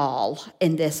losing it all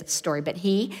in this story, but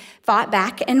he fought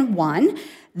back and won.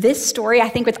 This story, I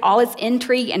think, with all its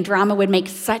intrigue and drama, would make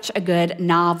such a good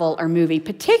novel or movie,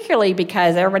 particularly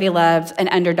because everybody loves an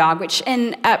underdog, which,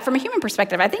 from a human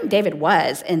perspective, I think David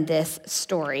was in this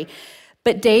story.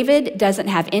 But David doesn't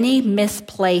have any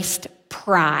misplaced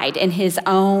pride in his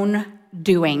own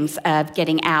doings of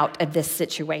getting out of this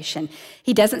situation.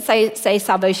 He doesn't say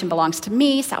salvation belongs to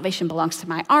me, salvation belongs to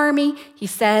my army. He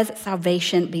says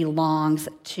salvation belongs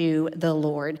to the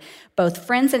Lord. Both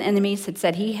friends and enemies had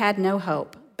said he had no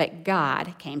hope, but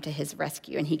God came to his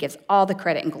rescue, and he gives all the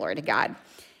credit and glory to God.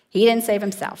 He didn't save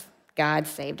himself. God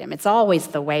saved him. It's always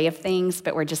the way of things,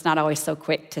 but we're just not always so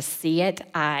quick to see it.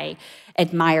 I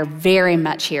admire very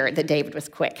much here that David was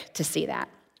quick to see that.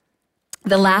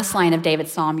 The last line of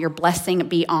David's psalm, your blessing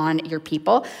be on your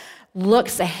people,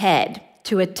 looks ahead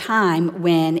to a time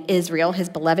when Israel, his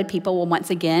beloved people, will once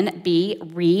again be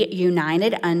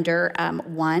reunited under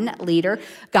one leader.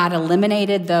 God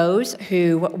eliminated those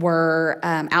who were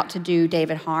out to do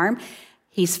David harm.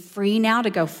 He's free now to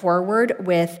go forward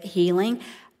with healing.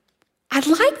 I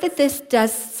like that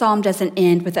this psalm doesn't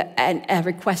end with a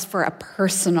request for a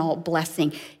personal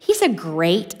blessing. He's a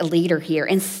great leader here.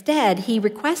 Instead, he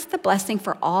requests the blessing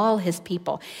for all his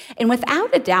people. And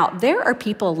without a doubt, there are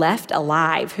people left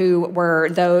alive who were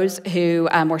those who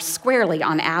were squarely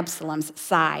on Absalom's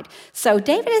side. So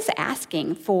David is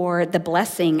asking for the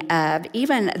blessing of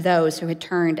even those who had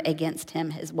turned against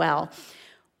him as well.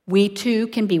 We too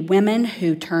can be women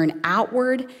who turn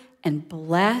outward and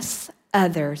bless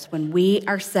others when we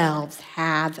ourselves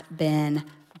have been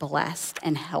blessed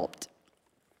and helped.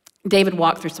 David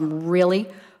walked through some really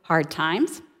hard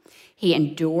times. He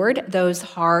endured those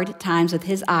hard times with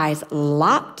his eyes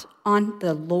locked on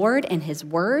the Lord and his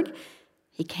word.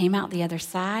 He came out the other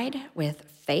side with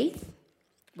faith,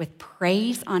 with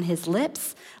praise on his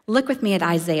lips. Look with me at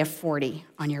Isaiah 40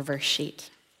 on your verse sheet.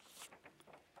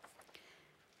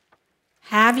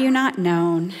 Have you not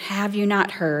known? Have you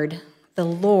not heard? The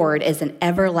Lord is an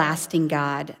everlasting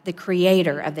God, the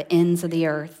creator of the ends of the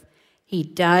earth. He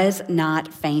does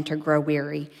not faint or grow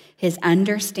weary. His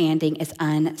understanding is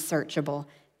unsearchable.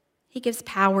 He gives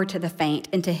power to the faint,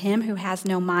 and to him who has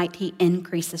no might, he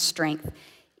increases strength.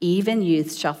 Even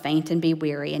youths shall faint and be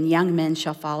weary, and young men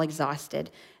shall fall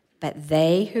exhausted. But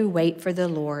they who wait for the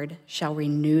Lord shall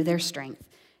renew their strength.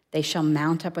 They shall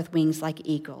mount up with wings like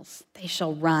eagles. They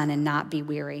shall run and not be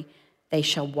weary. They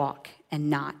shall walk and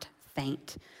not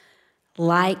faint.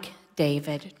 Like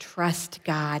David, trust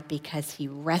God because he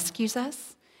rescues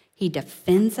us, he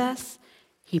defends us,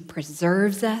 he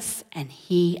preserves us, and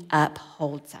he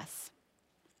upholds us.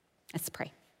 Let's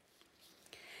pray.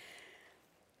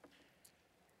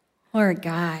 Lord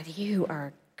God, you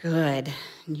are good,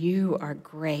 you are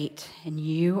great, and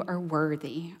you are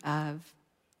worthy of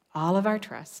all of our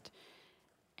trust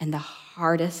in the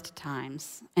hardest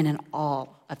times and in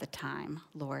all of the time,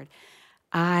 Lord.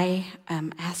 I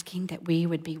am asking that we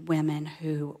would be women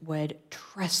who would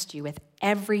trust you with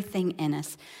everything in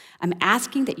us. I'm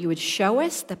asking that you would show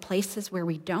us the places where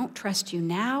we don't trust you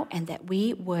now, and that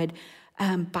we would,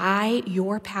 by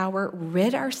your power,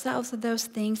 rid ourselves of those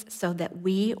things so that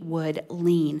we would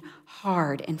lean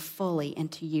hard and fully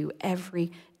into you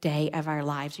every day of our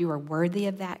lives. You are worthy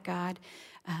of that, God.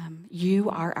 You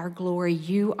are our glory.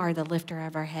 You are the lifter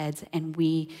of our heads, and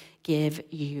we give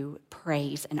you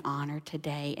praise and honor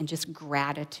today and just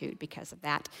gratitude because of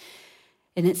that.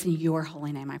 And it's in your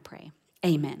holy name I pray.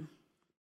 Amen.